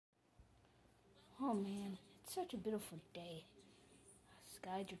Oh man, it's such a beautiful day.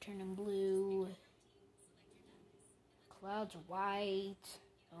 Skies are turning blue. Clouds are white.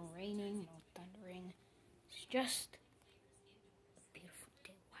 No raining, no thundering. It's just a beautiful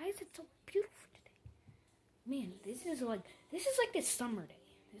day. Why is it so beautiful today? Man, this is like this summer day.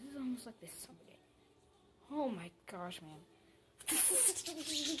 This is almost like this summer day. Oh my gosh, man.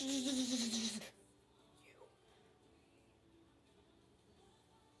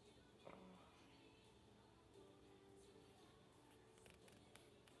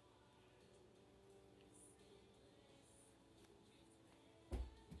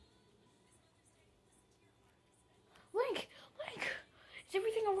 Link! Is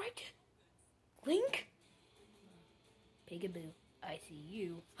everything alright? Link? Peekaboo, I see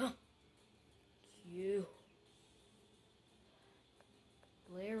you. Huh? You.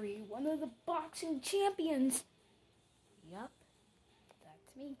 Larry, one of the boxing champions. Yup,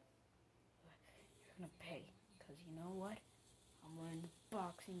 that's me. You're gonna pay, because you know what? I'm one of the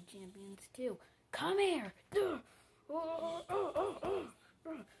boxing champions too. Come here!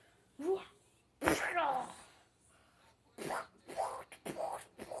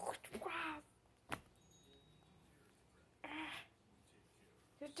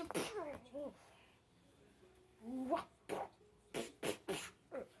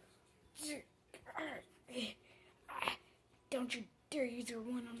 Don't you dare use your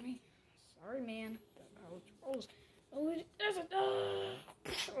one on me. Sorry, man.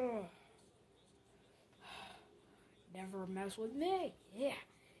 Never mess with me. Yeah.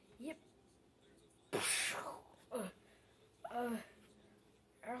 Yep.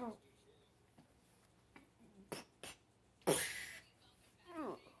 Ow.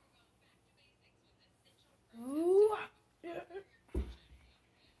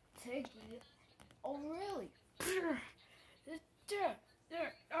 Take it. Oh, really?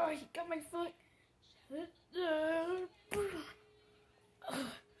 Oh, he got my foot.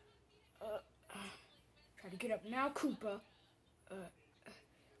 Try to get up now, Koopa.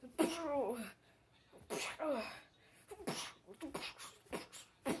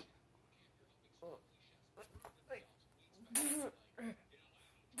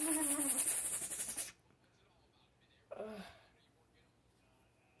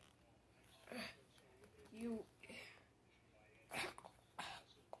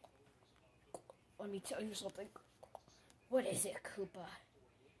 Let me tell you something. What is it, Koopa?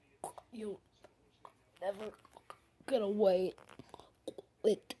 You'll never get away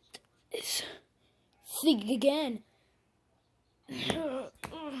with this. Think again.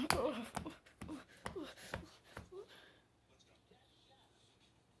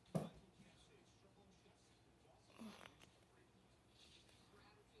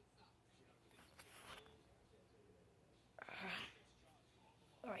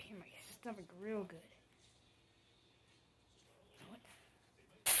 Oh, I hear my stomach real good.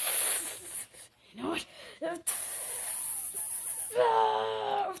 You know what?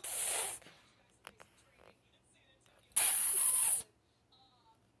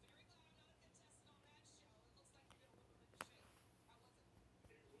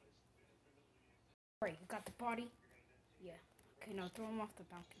 Alright, you got the body? Yeah. Okay, now throw him off the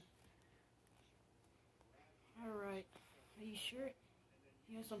balcony. Alright. Are you sure?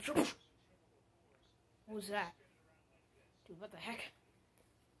 Yes, I'm sure. What was that? Dude, what the heck?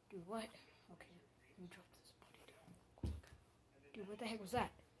 Dude, what? Okay, let me drop this body down. Dude, what the heck was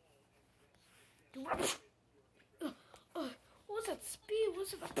that? Dude, what was that speed? What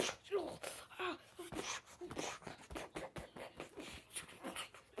was that?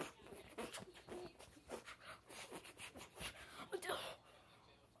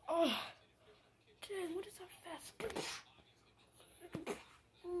 Oh, dang, what is that fast?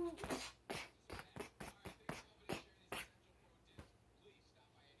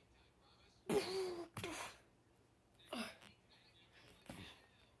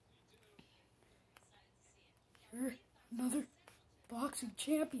 You're another boxing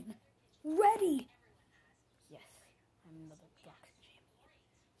champion. Ready! Yes, I'm another boxing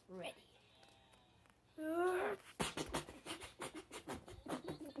champion. Ready.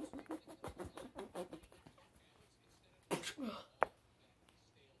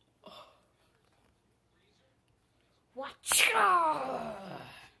 Watch out!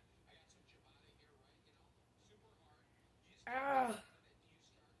 I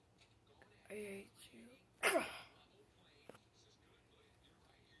hate you.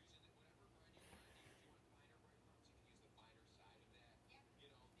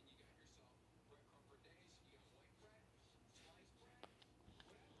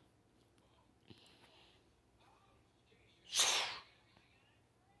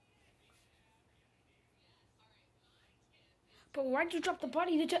 But why'd you drop the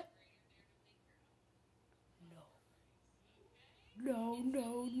body? No. No,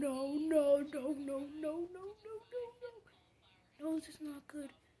 no, no, no, no, no, no, no, no, no, no. No, this is not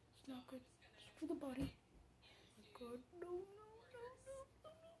good. It's not good. Just for the body. Not good. No, no, no, no, no,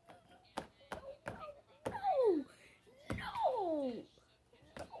 no, no, no,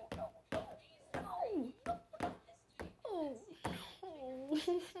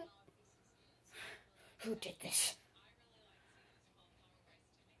 no. Who did this?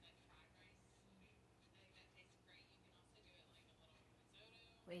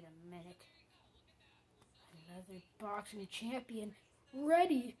 Wait a minute. Another boxing champion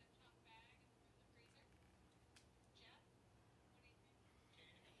ready.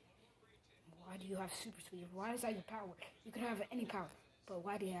 Why do you have super speed? Why is that your power? You could have any power, but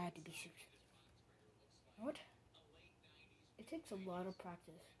why do you have to be super speed? What? It takes a lot of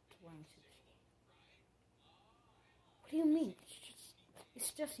practice to learn super speed. What do you mean?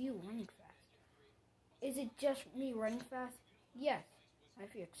 It's just you running fast. Is it just me running fast? Yes.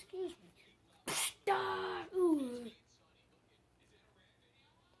 If you excuse me. Stop! Ooh.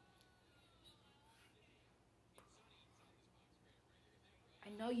 I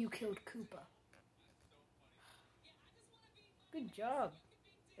know you killed Koopa. Good job.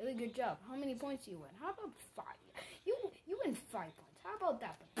 Really good job. How many points do you win? How about 5? You win 5 points. How about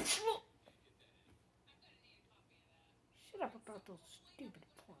that? Shut up about those stupid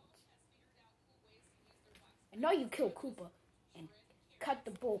points. I know you killed Koopa and cut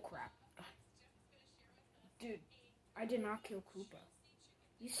the bull crap. Dude, I did not kill Koopa.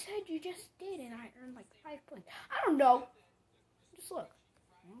 You said you just did and I earned like 5 points. I don't know. Just look.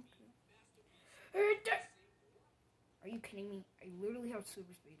 Okay. Are you kidding me? I literally have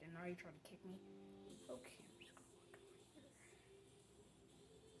super speed and now you're trying to kick me? Okay, I'm just gonna walk over here.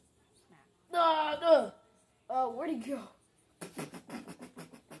 Snap. Where'd he go?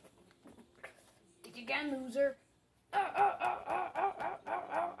 Did you again, loser?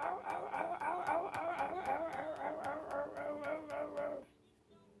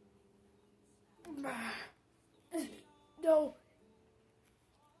 No.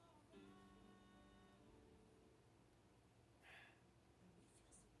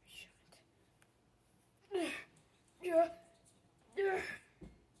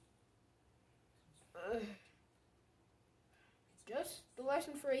 Just the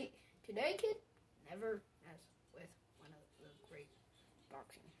lesson for today, kid. Never mess with one of the great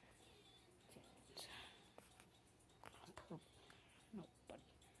boxing champions. No, buddy.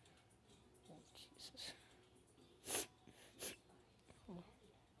 Oh, Jesus. Oh.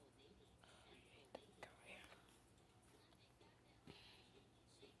 I hate that guy.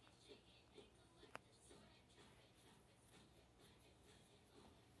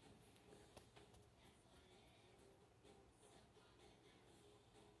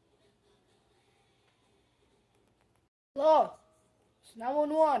 Hello, it's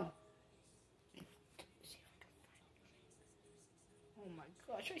 911. Oh my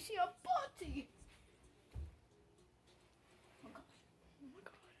gosh, I see a body. Oh my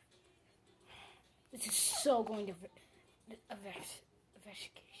god. This is so going to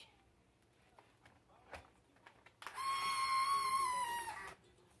investigation.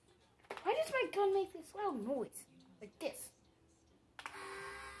 Why does my gun make this loud noise? Like this.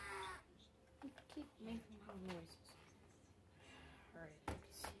 I keep making loud noises. Alright, let me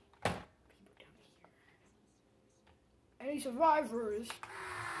see. People down here. Any survivors?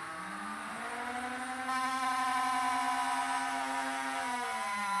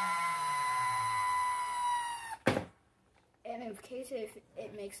 And in case if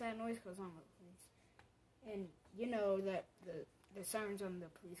it makes that noise, because I'm the police. And you know that the sirens on the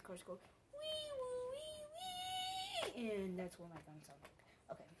police cars go wee wee wee wee, and that's what my gun sounds like.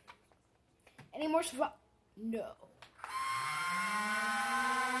 Okay. Any more survivors? No.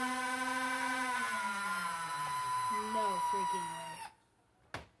 No freaking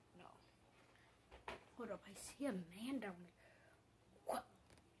way. No. Hold up, I see a man down there. What?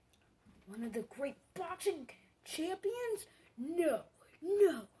 One of the great boxing champions? No.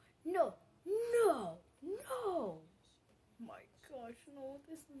 No. No. No. No. My gosh, no,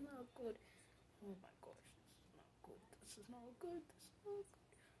 this is not good. Oh my gosh, this is not good. This is not good.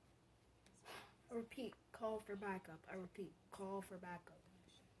 I repeat, call for backup. I repeat, call for backup.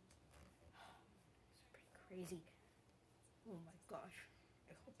 It's pretty crazy. Oh my gosh.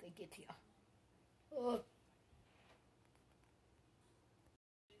 I hope they get to you.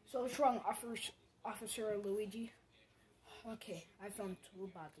 So what's wrong, Officer Luigi? Okay, I found 2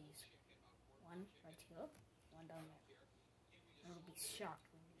 bodies. One right here, one down there. You'll be shocked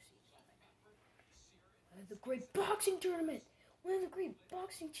when you see that. The great boxing tournament! One of the great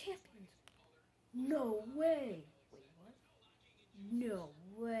boxing champions. No way. Wait, what? No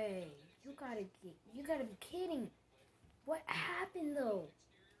way. You gotta be kidding. What happened though?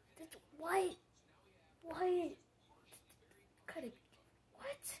 What? What?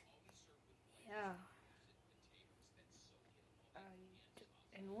 Yeah.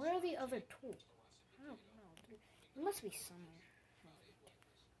 And where are the other two? I don't know. There must be somewhere.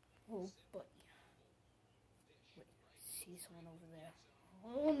 Oh, buddy. Wait, I see someone over there.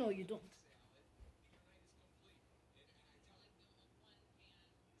 Oh, no, you don't.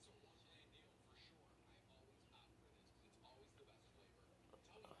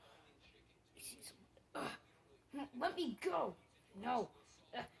 I see someone. Let me go. No.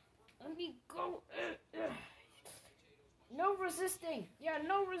 Let me go. No resisting. Yeah,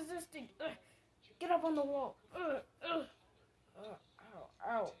 no resisting. Get up on the wall. Ow, ow,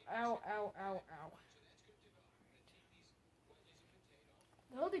 ow, ow, ow, ow.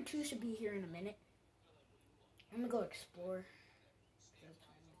 The other two should be here in a minute. I'm gonna go explore.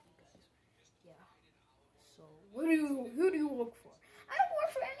 Yeah. So, who do you work for? I don't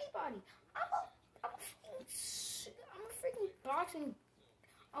work for anybody. I'm a freaking boxing.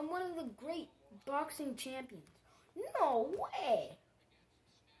 I'm one of the great boxing champions. No way.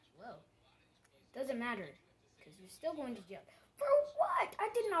 Well, doesn't matter, because you're still going to jail. For what? I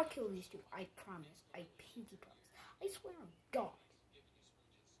did not kill these two. I promise. I pinky promise. I swear on God.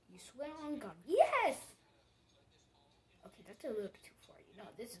 You swear on God? Yes! Okay, that's a little bit too far. You know,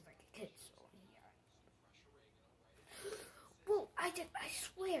 this is like a kid, so yeah. Well, I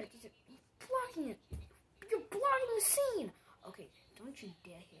swear, you're blocking it. You're blocking the scene. Okay, don't you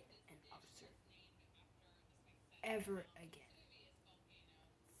dare hit an officer ever again.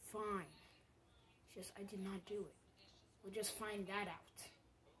 Fine. Just, I did not do it. We'll just find that out.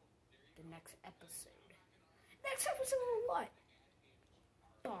 The next episode. Next episode of what?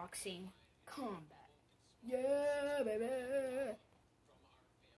 Boxing Kombat. Yeah.